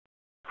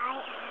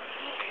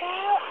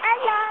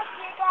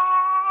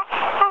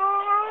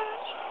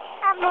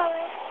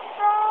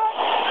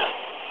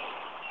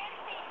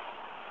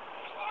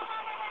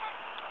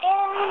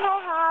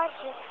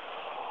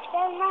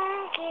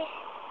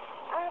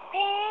a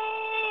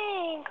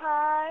pink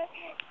heart.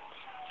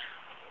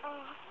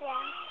 Oh,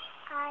 yeah,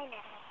 I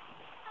know.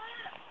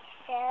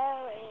 So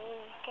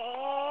is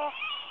there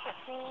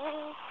with me?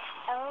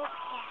 Oh,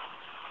 yeah,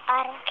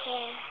 I don't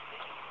care.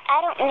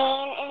 I don't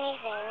mean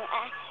anything.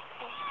 I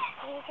just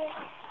need it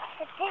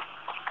for this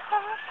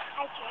car.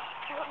 I just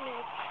don't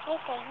need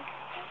anything.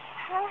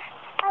 Huh?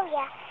 Oh,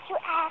 yeah, you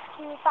asked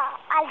me, but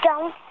I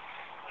don't.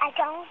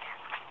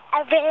 I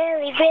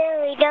really,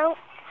 really don't.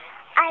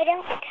 I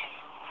don't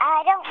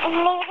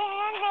need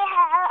any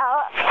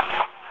help.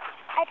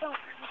 I don't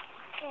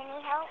need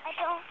any help. I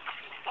don't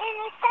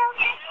any help.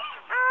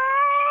 I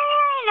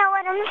know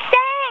what I'm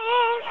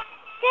saying.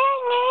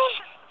 Saying,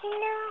 you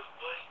know.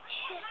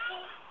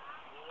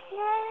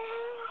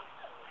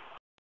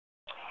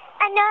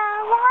 I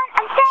know what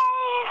I'm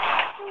saying.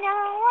 You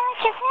know what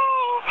you're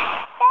saying.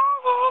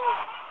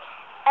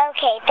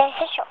 Okay,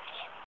 there's a short.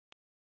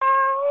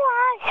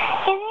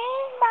 You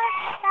mean by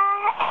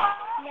that?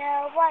 Know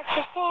what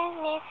you're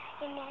saying.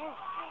 You know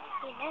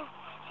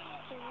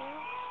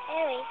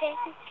everything.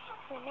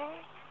 You know.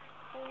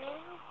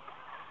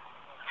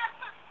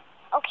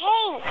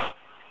 Okay.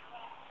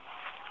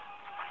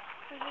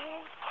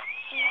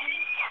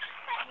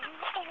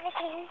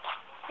 Everything.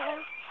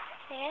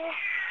 Everything.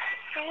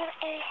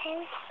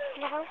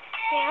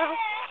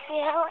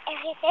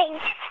 Everything.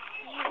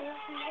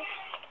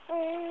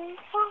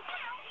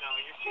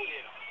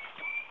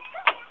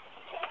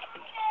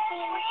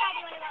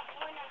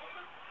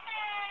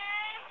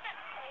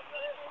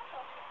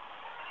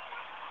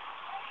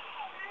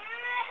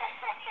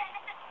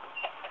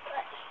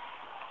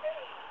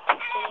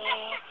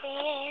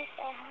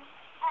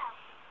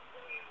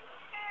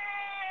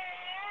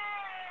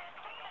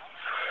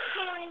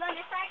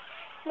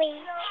 We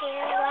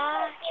cheer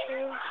out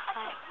too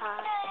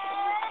hard.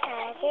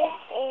 This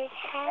is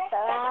half a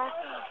lot.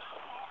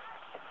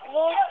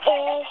 This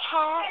is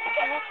half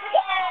a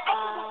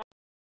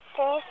heart.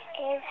 This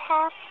is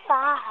half a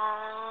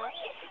heart.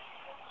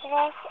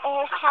 This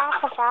is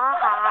half of a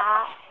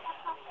heart.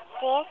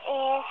 This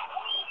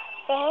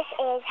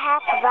is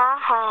half of a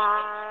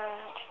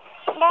heart.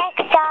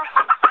 Next song,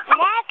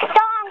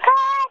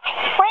 cut.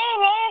 We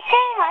need to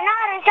sing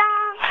another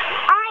song.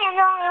 I am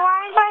only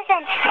one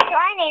person, so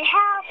I need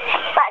help.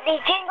 But the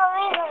jingle, I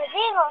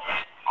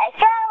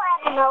so I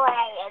don't know what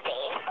I will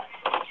be.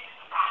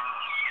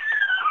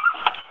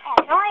 I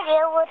have no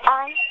idea what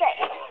I'm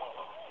saying.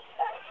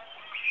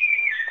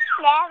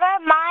 Never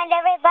mind,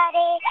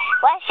 everybody.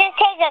 Let's just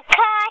take a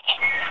cut.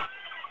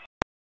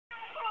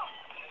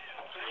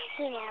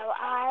 You know,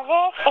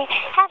 this is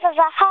half of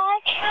a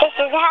heart. This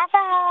is half a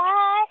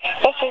heart.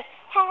 This is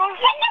half.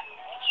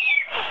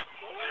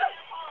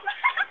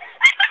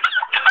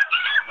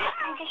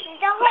 This is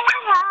the whole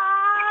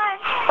heart.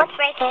 What's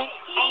breaking?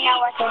 I know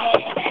what's in it.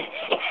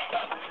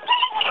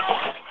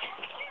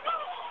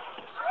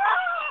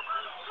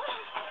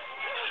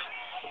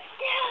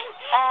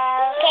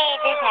 Okay,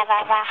 this is half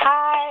of a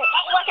heart.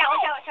 Watch out.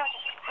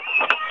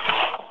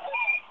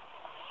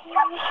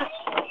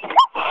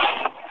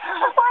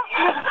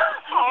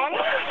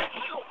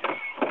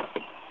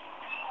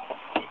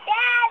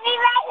 Daddy,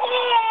 right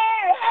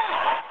here.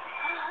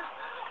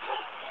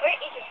 Where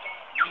is it?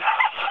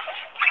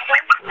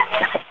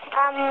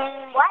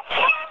 What?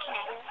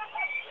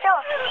 So,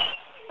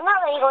 I'm not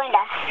really going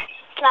to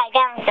slide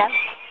down stuff.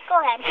 Go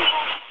ahead.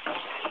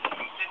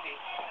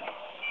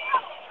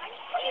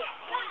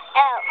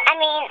 Oh, I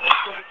mean,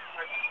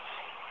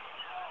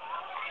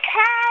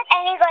 cut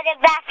and you go to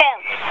the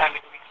bathroom.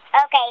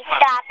 Okay,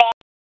 stop it.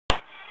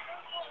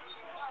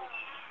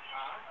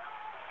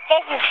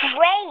 This is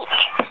great.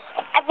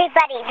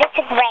 Everybody, this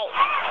is great.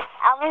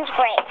 Elvin's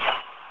great.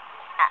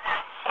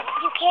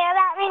 You care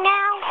about me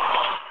now?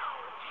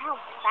 How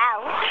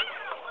about?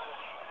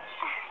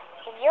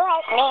 If you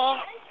hate me,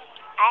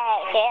 I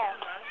hate you.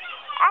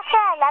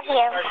 Actually, I love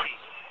you.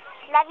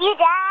 Love you,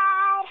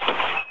 Dad.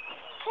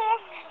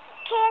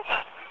 Kiss.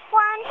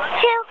 1,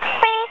 2, 3,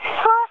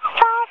 4,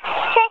 5,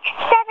 6,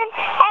 7,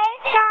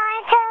 8,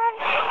 9,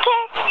 10.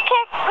 Kiss.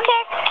 I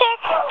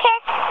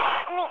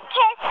mean,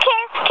 kiss.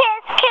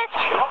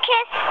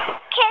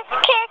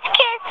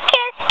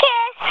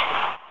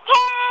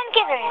 And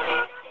kisses.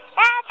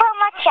 That's how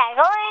much I'm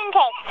going to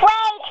take.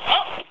 Wait.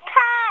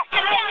 Cut.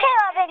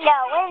 Till the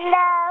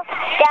window.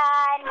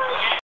 Done.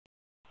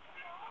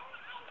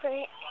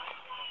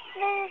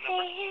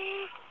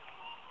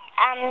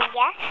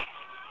 Yes.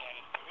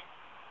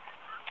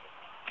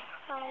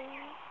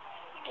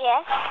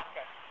 Yes.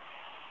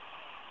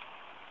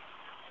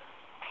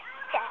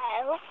 So,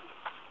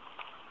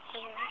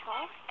 here it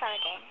all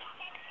started.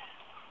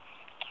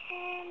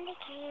 Candy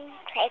cane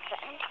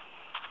playground.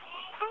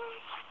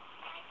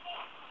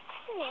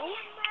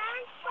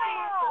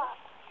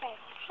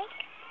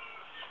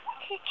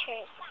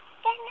 Pictures.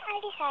 Then I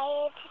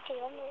decided to do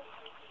a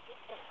movie.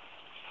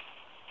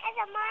 As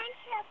a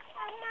monster,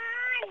 come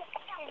on!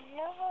 And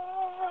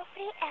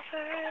nobody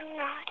ever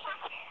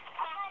noticed.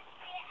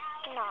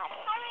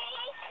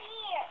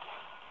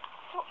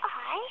 So I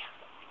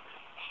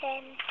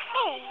said,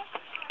 hey,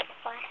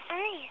 why I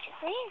used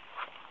to be.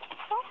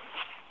 Oh,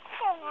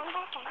 I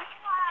remember that.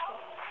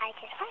 I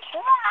just went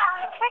to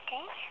my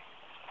birthday.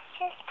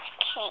 Just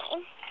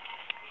came.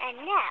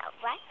 And now,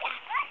 right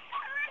after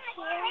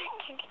here at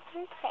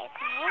Kindergarten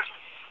Playground,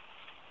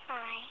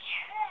 I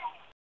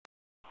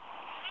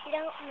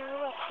don't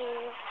know what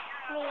you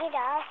need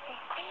of it.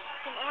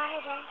 And I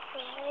don't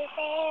feel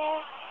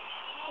there.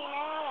 You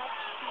know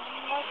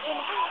what you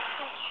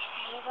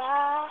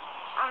know.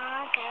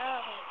 I'm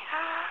going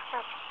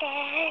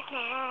upstairs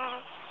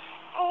now.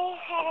 Hey,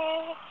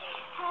 hey,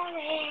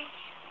 hurry.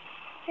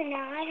 So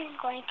now I'm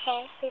going to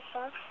take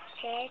people's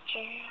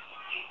pictures.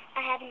 I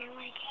have no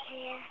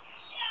idea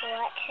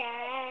what to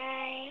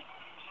say.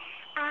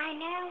 I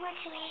know what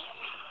you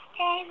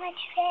say, what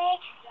you say.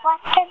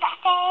 What does that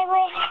say?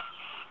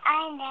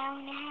 I know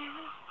now.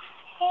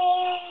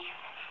 Hey,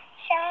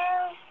 so,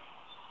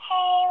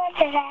 hey, what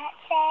does that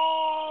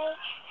say?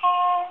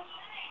 Hey,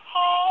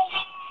 hey,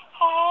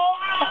 hey,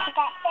 what does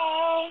that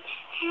say?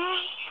 Hey,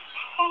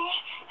 hey,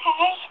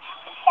 hey,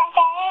 what does that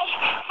say?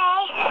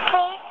 Hey,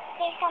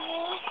 please tell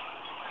me.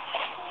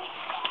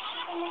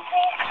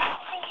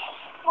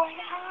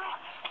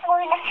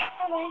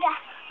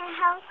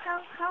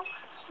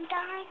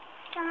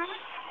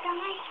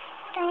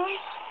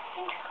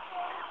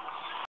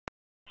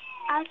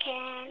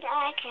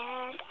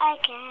 I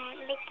can't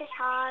make this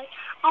hard.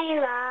 I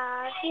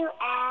love you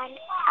and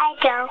I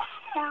don't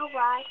know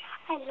what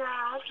I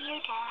love you,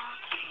 Dad.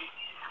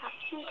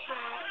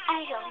 Sometimes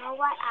I don't know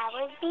what I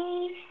would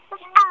be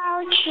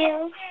without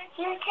you.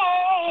 You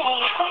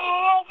take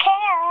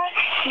care of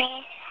me.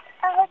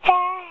 Oh, Dad,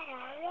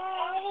 I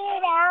love you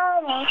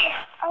without me.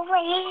 Oh,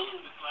 wait,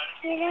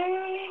 you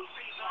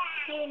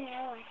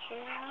know what you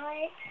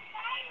like.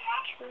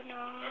 You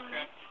know,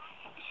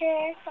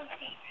 just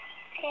something.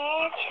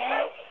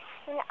 Picture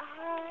and I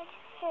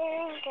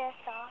sing a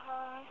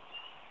song.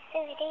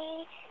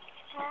 City,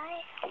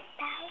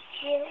 about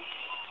you.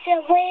 So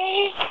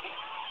wait,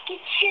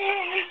 get your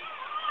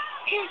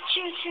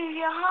picture to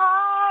your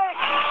heart.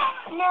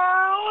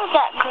 No,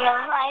 that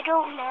girl, I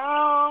don't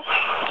know.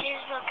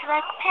 Just looks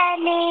like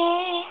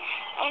Penny.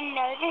 And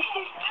no, this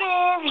is to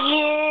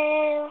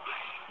you.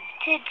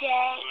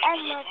 Today, I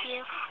love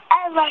you.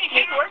 I love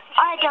you.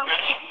 I don't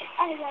care.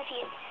 I love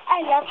you.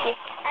 I love you.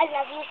 I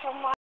love you so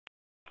much.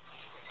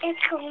 It's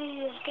going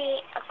to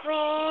be a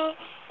great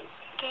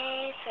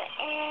day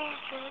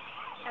forever.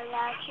 I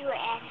love you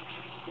and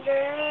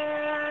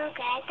look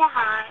at the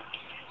heart.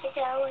 It's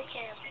always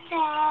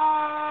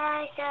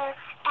forever.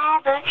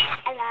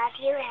 I love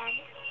you and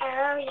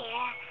oh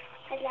yeah,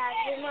 I love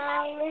you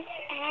most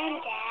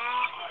and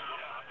Dad.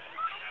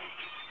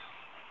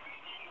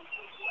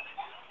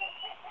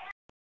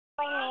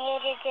 All I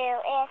need to do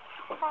is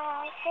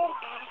listen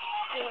and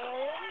do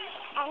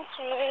and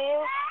true.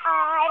 I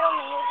don't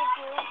need to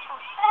do a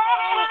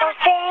single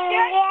thing.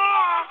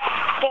 Yeah,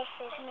 this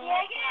is me.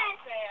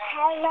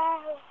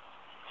 Hello,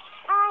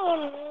 I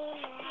am me.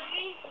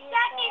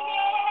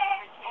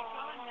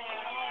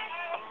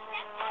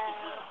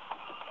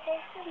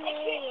 This is me.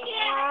 You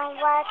know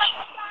what?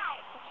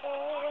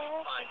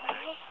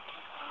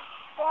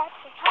 What's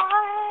the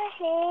heart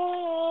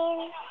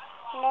mean?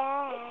 No.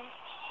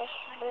 This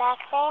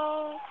black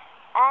thing,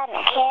 I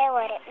don't care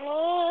what it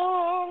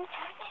means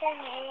to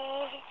me.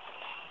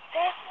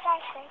 This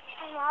like this,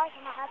 I'm always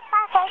in my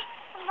pocket.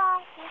 I'm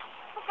always in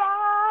my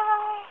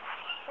boy.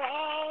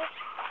 Wait,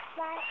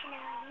 watching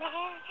a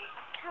man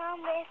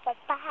come with a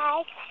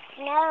bike.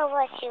 Know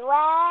what you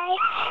like?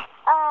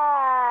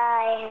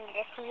 I need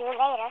to see you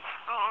later.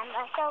 I am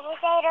a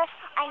sober-dater.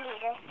 I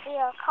need to see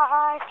your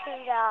car to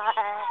the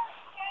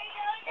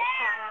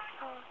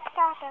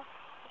starter.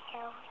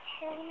 So,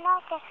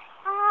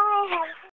 I have